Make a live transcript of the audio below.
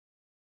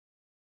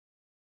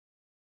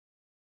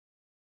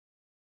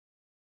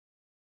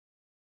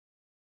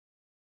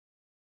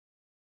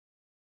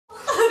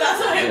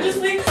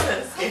just like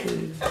so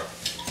scary.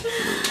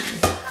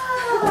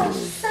 Oh,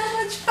 so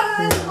much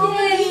fun.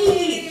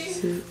 Yay.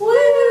 Woo!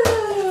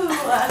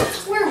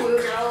 We're woo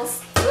girls.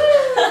 Woo!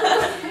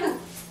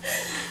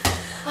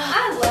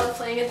 I love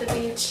playing at the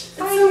beach. It's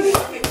so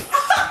cute.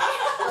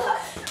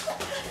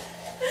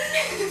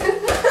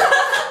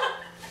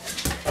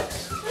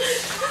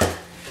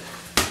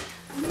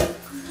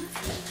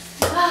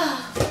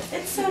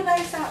 It's so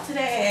nice out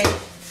today.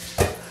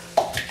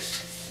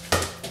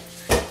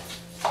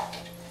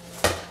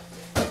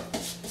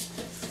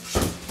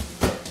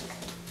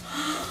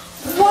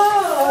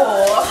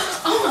 Whoa!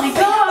 Oh my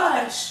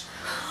gosh!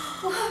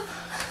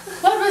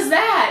 What was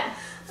that?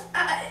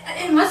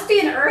 It must be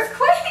an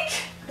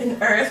earthquake?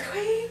 An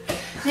earthquake?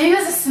 Maybe it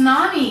was a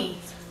tsunami.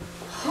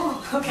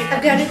 Oh, okay.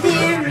 I've got a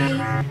theory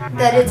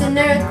that it's an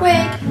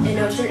earthquake, an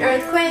ocean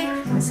earthquake.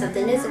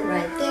 Something isn't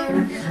right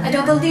there. I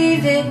don't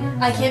believe it.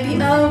 I can't be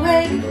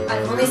awake.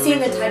 I've only seen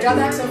the tide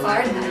drawback so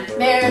far in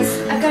nightmares.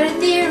 I've got a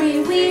theory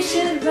we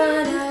should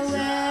run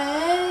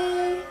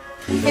away.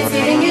 It's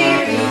getting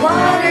eerie.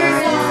 Water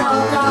is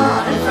all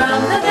gone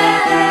from the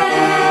bay.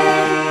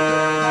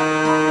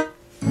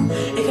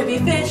 It could be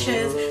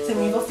fishes,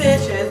 some evil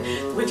fishes,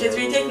 which is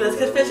ridiculous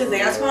because fishes,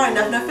 they aren't smart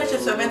enough. No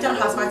fishes swim and don't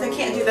how smart they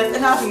can't do this,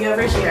 and I'll be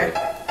over here.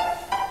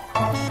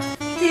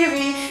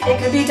 Theory. It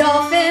could be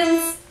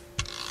dolphins.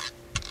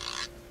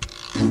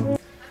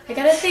 I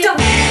got a theory.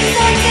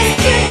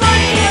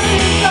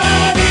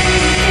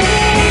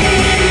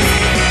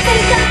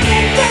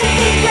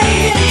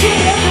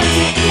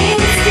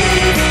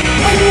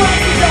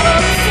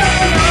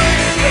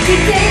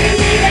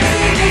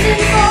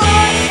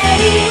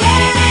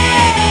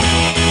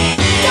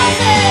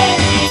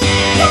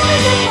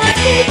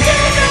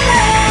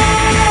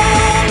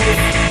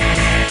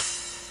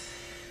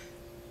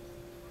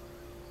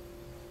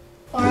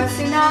 Or a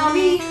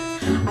tsunami.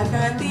 I've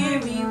got a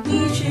theory, we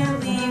should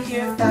leave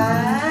here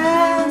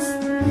fast.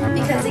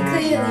 Because it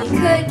clearly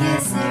could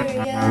get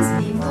serious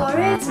before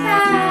it's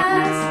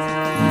past.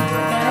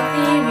 Got a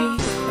theory.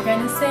 We're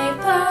gonna say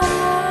bye.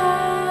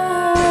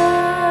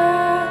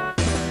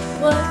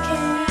 What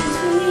can't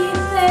we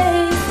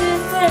face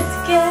if we're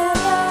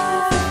together?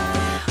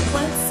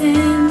 What's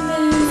in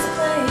this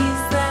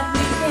place that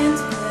we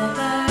can't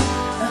weather?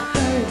 A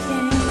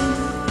hurricane.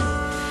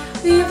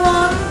 We've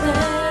all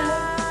there.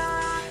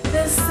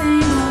 The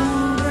same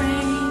old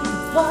rain.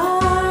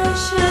 Why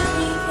should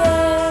we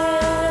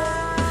care?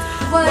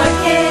 What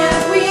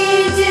can't we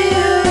do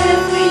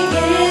if we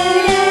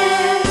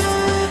can't?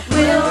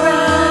 We'll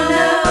run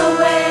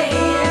away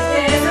if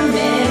there's a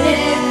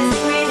minute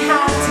we'd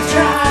have to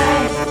try.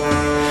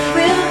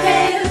 We'll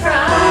pay the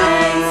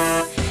price.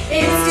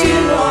 It's do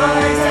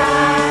or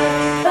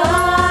die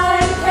by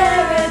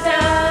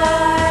paradise.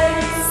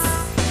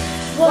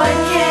 What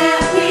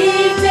can't we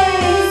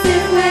face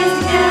if we're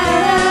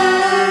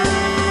together?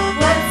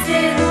 What's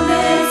in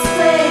this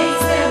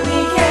place that we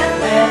can't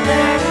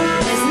weather?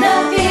 There's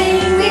nothing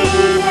we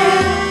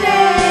can't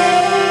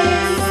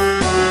face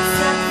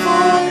except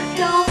for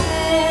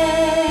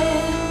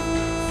dolphins.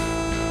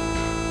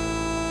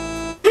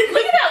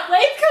 Look at that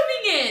wave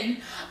coming in!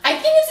 I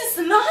think it's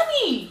a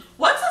tsunami!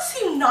 What's a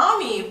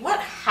tsunami? What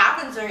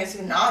happens during a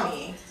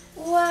tsunami?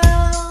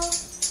 Well,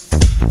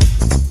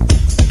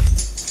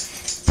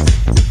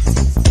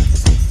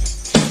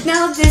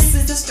 Now this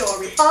is the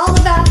story all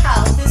about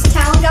how this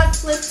town got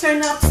flipped,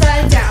 turned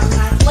upside down.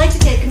 And I'd like to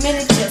take a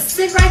minute to just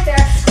sit right there.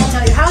 I'll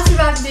tell you how to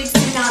survive a big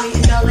tsunami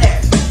in Bel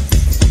Air.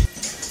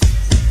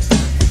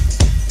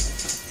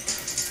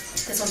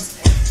 This one's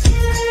there.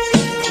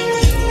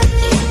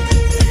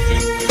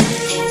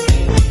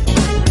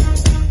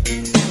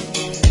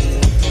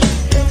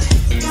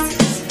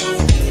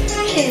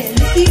 In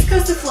the east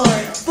coast of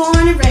Florida,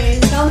 born and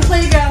raised on the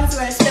playgrounds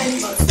where I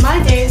spend most of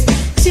my days,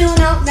 chilling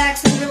out,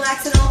 maxing,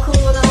 relaxing, all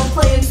cool, and all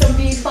playing some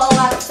b-ball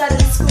outside of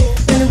the school.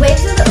 when the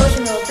waves of the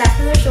ocean rolled back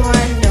from the shore,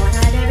 no one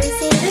had ever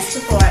seen this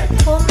before. I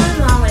told my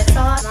mom when I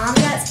saw it. Mom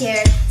got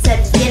scared,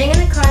 said getting in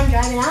the car and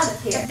driving out of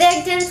here. I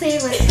begged and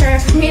pleaded with her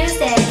for me to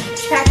stay.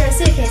 She packed her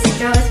suitcase and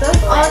drove us both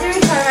away. All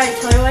during the car ride, I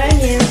told her what I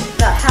knew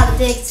about how the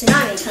big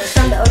tsunami comes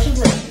from the ocean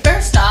blue.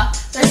 First off,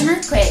 there's an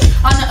earthquake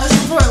on the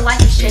ocean floor like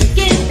a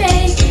shaking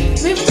thing.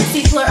 Moving the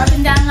seafloor up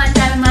and down like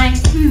that, I'm like,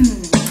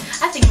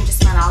 I think we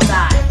just might all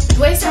die. The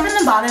waves start from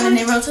the bottom and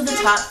they roll to the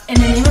top, and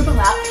then they ripple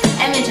out,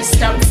 and they just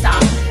don't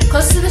stop.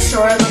 Close to the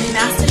shore, there'll be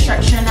mass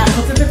destruction, and I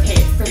hope they're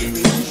prepared for the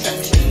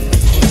reconstruction.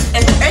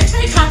 If the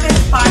earthquake happens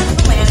far from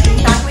the land,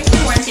 evacuate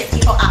the more and get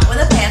people out with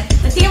a plan.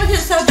 The damage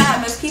is so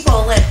bad, most people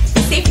will live.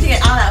 It's safe to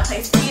get out of that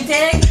place. Do you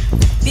dig?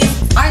 These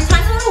aren't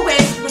tiny little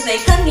waves. When they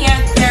come near,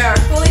 they are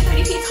fully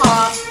 30 feet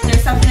tall.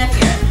 There's something up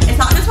here. It's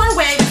not just one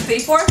wave, it's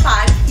 3, 4, or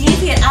 5. You need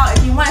to get out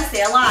if you want to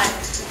stay alive.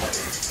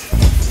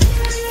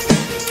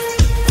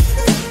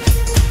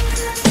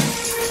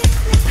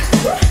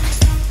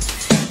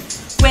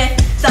 With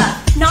the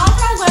knowledge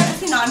I learned of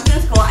tsunamis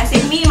in school, I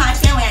say me and my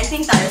family, I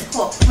think that is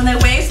cool. When the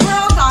waves were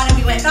all gone and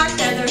we went back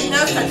there, there was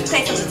no such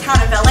place as the town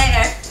of Bel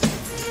Air.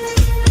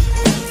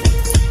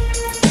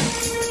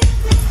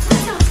 That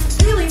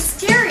sounds really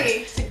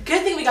scary. It's a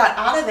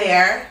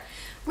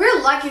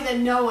lucky that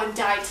no one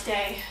died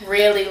today.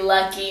 Really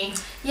lucky.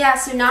 Yeah,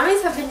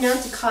 tsunamis have been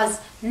known to cause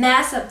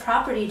massive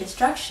property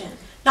destruction.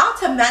 Not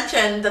to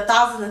mention the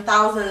thousands and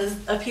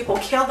thousands of people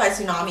killed by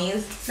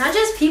tsunamis. Not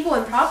just people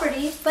and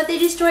property, but they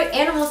destroy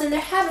animals and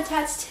their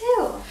habitats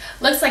too.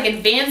 Looks like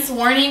advance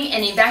warning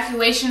and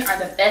evacuation are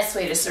the best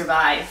way to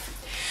survive.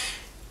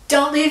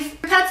 Don't leave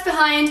your pets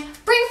behind.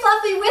 Bring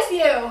Fluffy with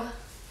you.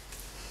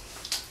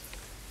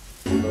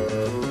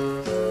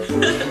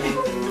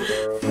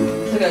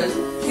 So it goes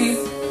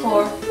 2,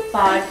 4,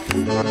 5.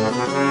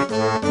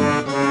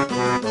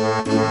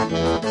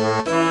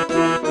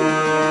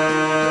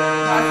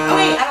 Oh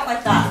wait, I don't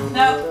like that.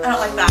 No, I don't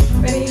like that.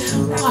 Ready?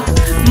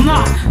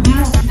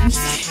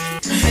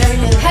 There we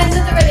go. Heads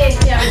at the ready.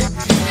 Yeah.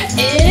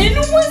 In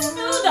West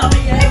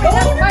Philadelphia. Go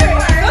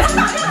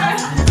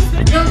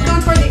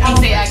toward the I owl.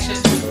 say action.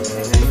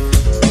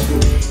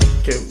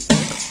 Okay.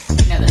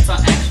 No, that's not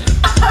action.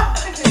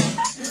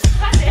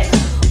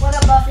 What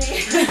up, Buffy?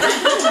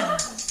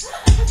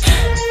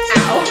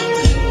 Ow.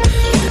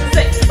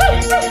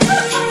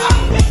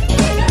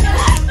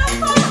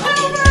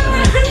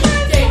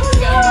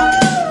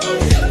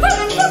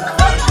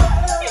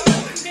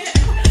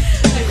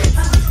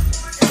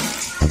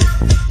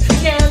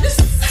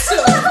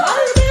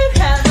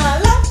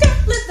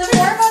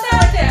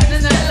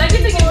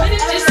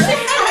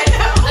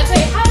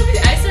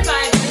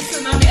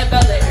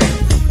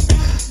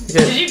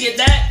 Did you get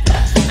that?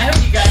 I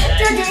hope you got that.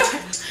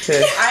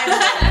 Okay.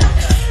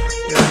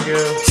 There we go.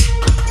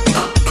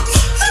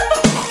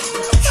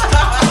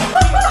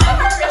 I'm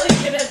really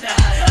good at that.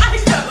 I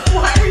know.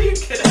 Why are you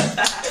good at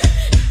that?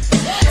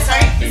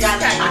 Sorry, this is Yeah,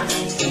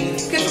 practice.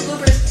 Good for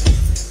bloopers.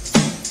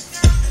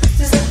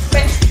 Just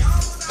wait.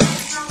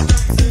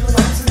 Single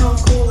lines and all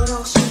cool and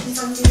all shit and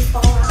some dudes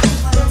fall out.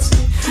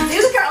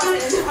 These girls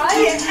in,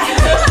 right?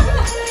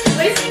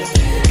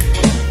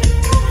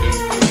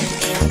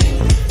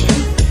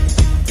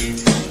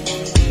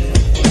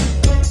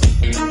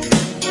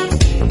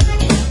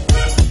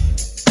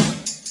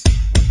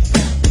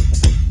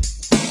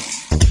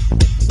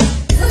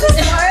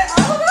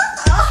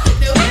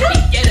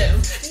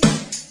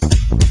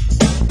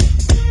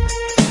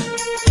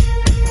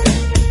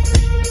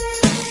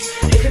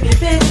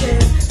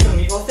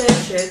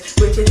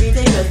 Which is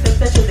ridiculous because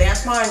fishes aren't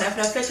smart enough.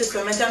 No fishes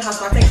swim and don't have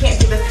smart. They can't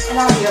do this. And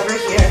I'll be over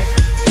here.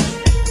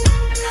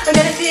 I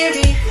got a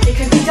theory. It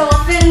could be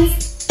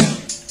dolphins.